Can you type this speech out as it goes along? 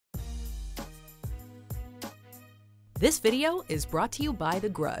This video is brought to you by The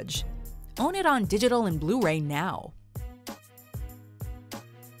Grudge. Own it on digital and Blu-ray now.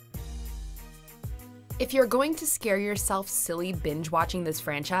 If you're going to scare yourself silly binge-watching this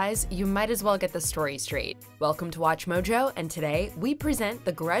franchise, you might as well get the story straight. Welcome to Watch Mojo, and today we present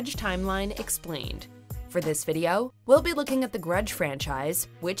the Grudge timeline explained. For this video, we'll be looking at the Grudge franchise,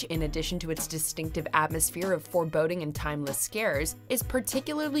 which, in addition to its distinctive atmosphere of foreboding and timeless scares, is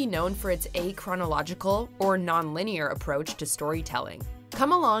particularly known for its achronological or non-linear approach to storytelling.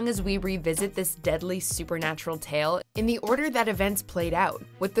 Come along as we revisit this deadly supernatural tale in the order that events played out,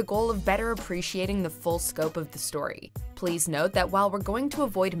 with the goal of better appreciating the full scope of the story. Please note that while we're going to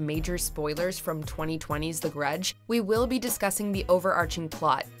avoid major spoilers from 2020's The Grudge, we will be discussing the overarching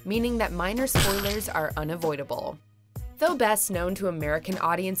plot, meaning that minor spoilers are unavoidable. Though best known to American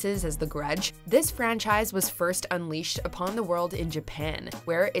audiences as The Grudge, this franchise was first unleashed upon the world in Japan,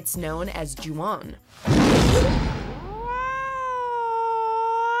 where it's known as Ju-on.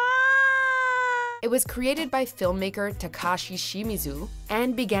 It was created by filmmaker Takashi Shimizu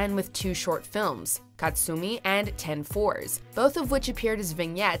and began with 2 short films, Katsumi and 10 Fours, both of which appeared as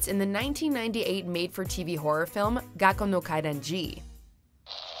vignettes in the 1998 made-for-TV horror film Gakko no Kaidanji.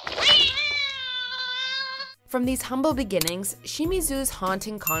 From these humble beginnings, Shimizu's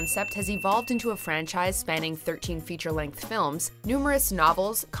haunting concept has evolved into a franchise spanning 13 feature-length films, numerous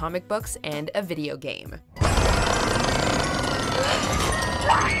novels, comic books, and a video game.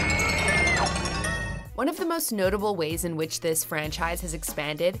 One of the most notable ways in which this franchise has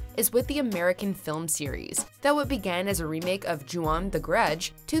expanded is with the American film series. Though it began as a remake of Ju-on: The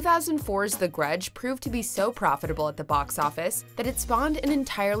Grudge, 2004's The Grudge proved to be so profitable at the box office that it spawned an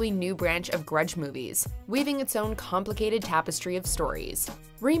entirely new branch of Grudge movies, weaving its own complicated tapestry of stories.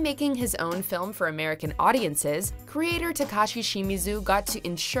 Remaking his own film for American audiences, creator Takashi Shimizu got to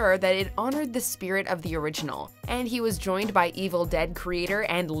ensure that it honored the spirit of the original, and he was joined by Evil Dead creator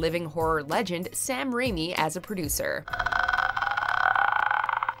and living horror legend Sam Raimi as a producer.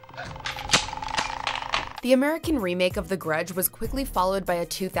 The American remake of The Grudge was quickly followed by a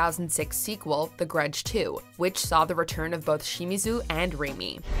 2006 sequel, The Grudge 2, which saw the return of both Shimizu and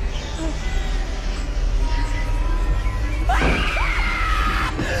Raimi.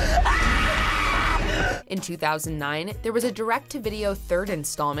 In 2009, there was a direct-to-video third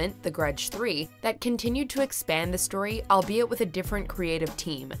installment, The Grudge 3, that continued to expand the story, albeit with a different creative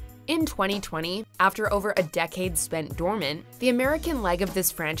team. In 2020, after over a decade spent dormant, the American leg of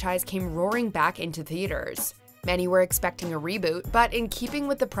this franchise came roaring back into theaters. Many were expecting a reboot, but in keeping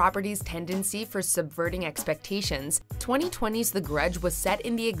with the property's tendency for subverting expectations, 2020's The Grudge was set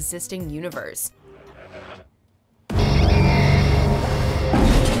in the existing universe.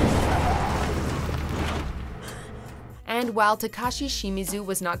 And while Takashi Shimizu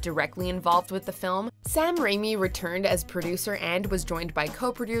was not directly involved with the film, Sam Raimi returned as producer and was joined by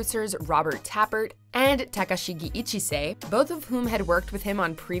co-producers Robert Tappert and Takashi Giichise, both of whom had worked with him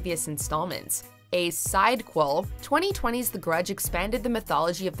on previous installments. A sidequel, 2020's The Grudge expanded the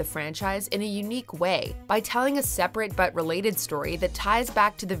mythology of the franchise in a unique way by telling a separate but related story that ties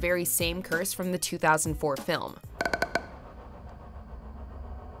back to the very same curse from the 2004 film.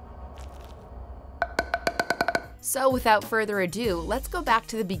 So without further ado, let's go back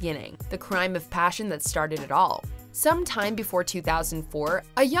to the beginning, the crime of passion that started it all. Sometime before 2004,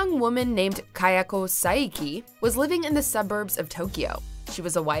 a young woman named Kayako Saiki was living in the suburbs of Tokyo. She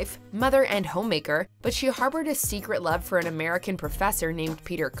was a wife, mother, and homemaker, but she harbored a secret love for an American professor named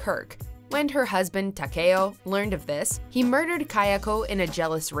Peter Kirk. When her husband, Takeo, learned of this, he murdered Kayako in a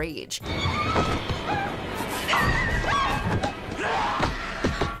jealous rage.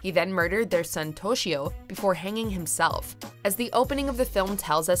 He then murdered their son Toshio before hanging himself. As the opening of the film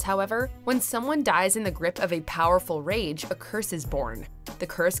tells us, however, when someone dies in the grip of a powerful rage, a curse is born. The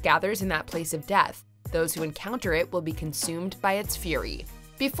curse gathers in that place of death. Those who encounter it will be consumed by its fury.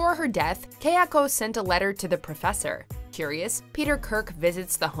 Before her death, Kayako sent a letter to the professor. Curious, Peter Kirk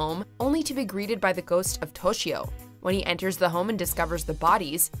visits the home, only to be greeted by the ghost of Toshio. When he enters the home and discovers the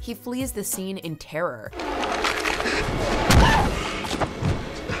bodies, he flees the scene in terror.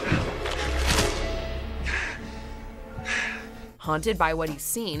 Haunted by what he's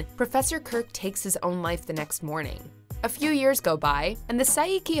seen, Professor Kirk takes his own life the next morning. A few years go by, and the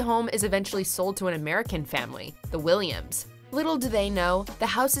Saiki home is eventually sold to an American family, the Williams. Little do they know, the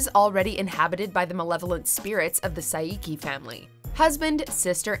house is already inhabited by the malevolent spirits of the Saiki family. Husband,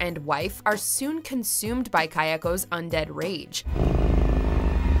 sister, and wife are soon consumed by Kayako's undead rage.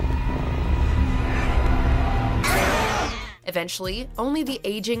 Eventually, only the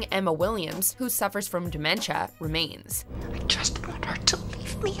aging Emma Williams, who suffers from dementia, remains. I just want her to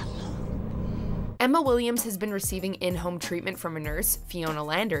leave me alone. Emma Williams has been receiving in-home treatment from a nurse, Fiona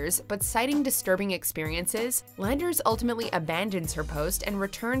Landers, but citing disturbing experiences, Landers ultimately abandons her post and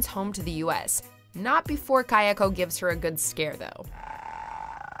returns home to the US. Not before Kayako gives her a good scare, though.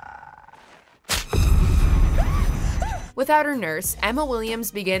 Without her nurse, Emma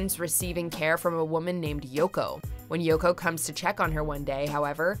Williams begins receiving care from a woman named Yoko. When Yoko comes to check on her one day,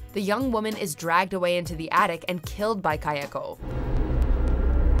 however, the young woman is dragged away into the attic and killed by Kayako.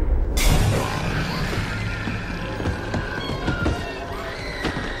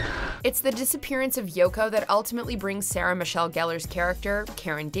 It's the disappearance of Yoko that ultimately brings Sarah Michelle Gellar's character,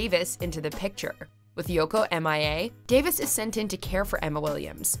 Karen Davis, into the picture. With Yoko MIA, Davis is sent in to care for Emma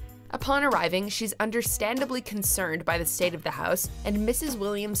Williams. Upon arriving, she's understandably concerned by the state of the house and Mrs.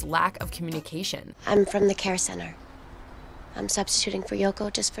 Williams' lack of communication. I'm from the care center. I'm substituting for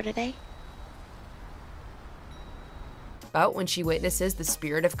Yoko just for today. But when she witnesses the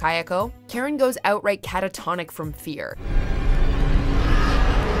spirit of Kayako, Karen goes outright catatonic from fear.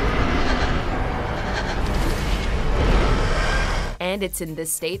 And it's in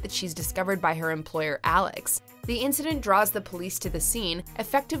this state that she's discovered by her employer, Alex. The incident draws the police to the scene,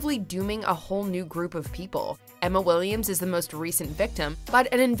 effectively dooming a whole new group of people. Emma Williams is the most recent victim,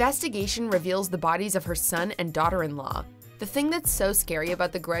 but an investigation reveals the bodies of her son and daughter-in-law. The thing that's so scary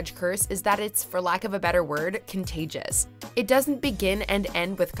about the Grudge curse is that it's, for lack of a better word, contagious. It doesn't begin and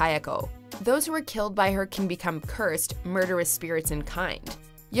end with Kayako. Those who are killed by her can become cursed, murderous spirits in kind.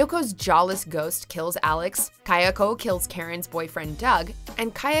 Yoko's jawless ghost kills Alex, Kayako kills Karen's boyfriend Doug,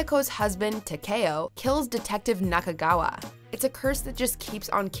 and Kayako's husband, Takeo, kills Detective Nakagawa. It's a curse that just keeps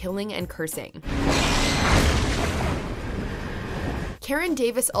on killing and cursing. Karen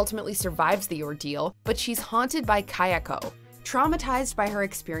Davis ultimately survives the ordeal, but she's haunted by Kayako. Traumatized by her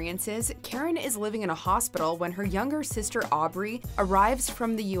experiences, Karen is living in a hospital when her younger sister Aubrey arrives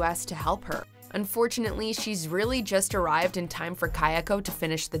from the US to help her. Unfortunately, she's really just arrived in time for Kayako to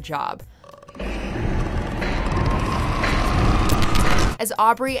finish the job. As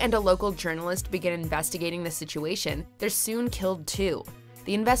Aubrey and a local journalist begin investigating the situation, they're soon killed too.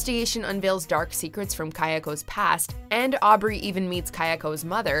 The investigation unveils dark secrets from Kayako's past, and Aubrey even meets Kayako's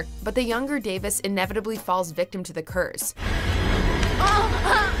mother, but the younger Davis inevitably falls victim to the curse.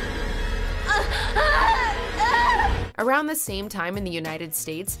 Around the same time in the United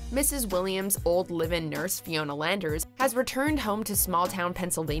States, Mrs. Williams' old live-in nurse, Fiona Landers, has returned home to small-town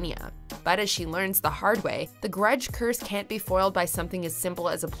Pennsylvania. But as she learns the hard way, the Grudge curse can't be foiled by something as simple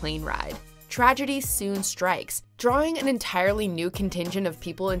as a plane ride. Tragedy soon strikes, drawing an entirely new contingent of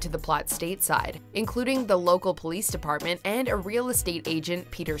people into the plot stateside, including the local police department and a real estate agent,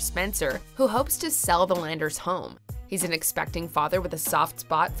 Peter Spencer, who hopes to sell the Landers' home. He's an expecting father with a soft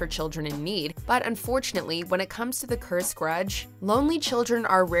spot for children in need, but unfortunately, when it comes to the curse Grudge, lonely children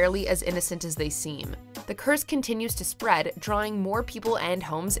are rarely as innocent as they seem. The curse continues to spread, drawing more people and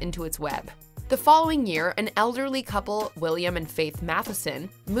homes into its web. The following year, an elderly couple, William and Faith Matheson,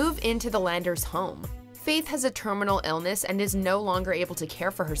 move into the Landers' home. Faith has a terminal illness and is no longer able to care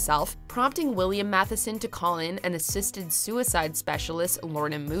for herself, prompting William Matheson to call in an assisted suicide specialist,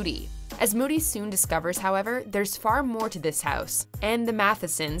 Lorna Moody. As Moody soon discovers, however, there's far more to this house and the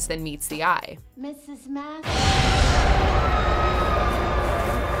Mathesons than meets the eye. Mrs. Matheson.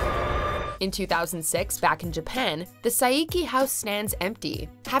 In 2006, back in Japan, the Saiki house stands empty,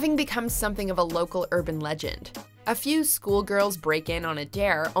 having become something of a local urban legend. A few schoolgirls break in on a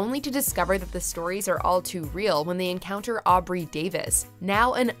dare, only to discover that the stories are all too real when they encounter Aubrey Davis,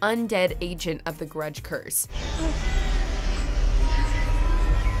 now an undead agent of the Grudge curse.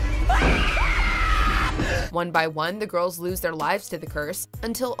 One by one, the girls lose their lives to the curse,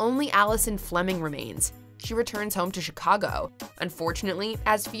 until only Allison Fleming remains. She returns home to Chicago. Unfortunately,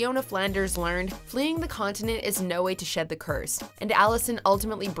 as Fiona Flanders learned, fleeing the continent is no way to shed the curse, and Allison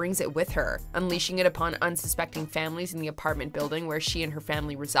ultimately brings it with her, unleashing it upon unsuspecting families in the apartment building where she and her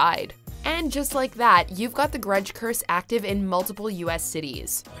family reside. And just like that, you've got the Grudge curse active in multiple US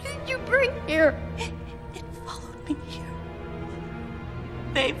cities. What did you bring here? It followed me here.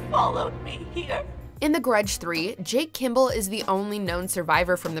 They followed me here. In The Grudge 3, Jake Kimball is the only known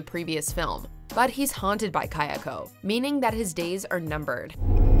survivor from the previous film, but he's haunted by Kayako, meaning that his days are numbered.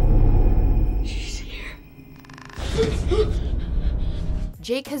 She's here.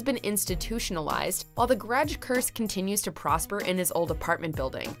 Jake has been institutionalized, while the Grudge curse continues to prosper in his old apartment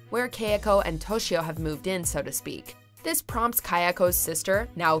building, where Kayako and Toshio have moved in, so to speak. This prompts Kayako's sister,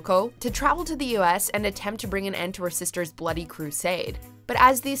 Naoko, to travel to the US and attempt to bring an end to her sister's bloody crusade. But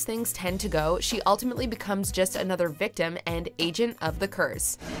as these things tend to go, she ultimately becomes just another victim and agent of the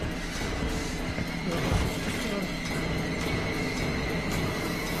curse.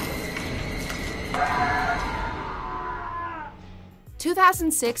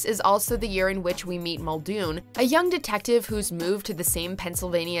 2006 is also the year in which we meet Muldoon, a young detective who's moved to the same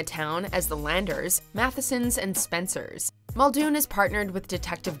Pennsylvania town as the Landers, Mathesons, and Spencers. Muldoon is partnered with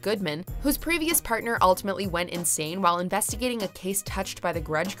Detective Goodman, whose previous partner ultimately went insane while investigating a case touched by the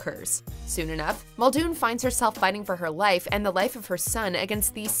Grudge curse. Soon enough, Muldoon finds herself fighting for her life and the life of her son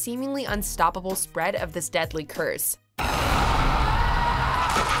against the seemingly unstoppable spread of this deadly curse.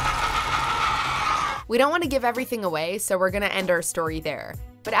 We don't want to give everything away, so we're gonna end our story there.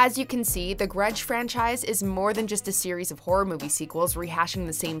 But as you can see, the Grudge franchise is more than just a series of horror movie sequels rehashing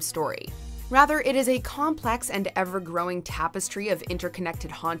the same story. Rather, it is a complex and ever-growing tapestry of interconnected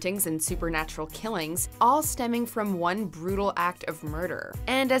hauntings and supernatural killings, all stemming from one brutal act of murder.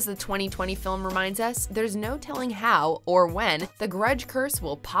 And as the 2020 film reminds us, there's no telling how or when the Grudge curse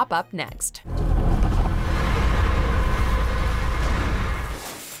will pop up next.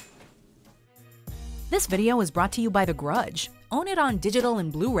 This video is brought to you by The Grudge. Own it on digital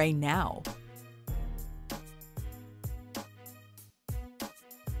and Blu-ray now.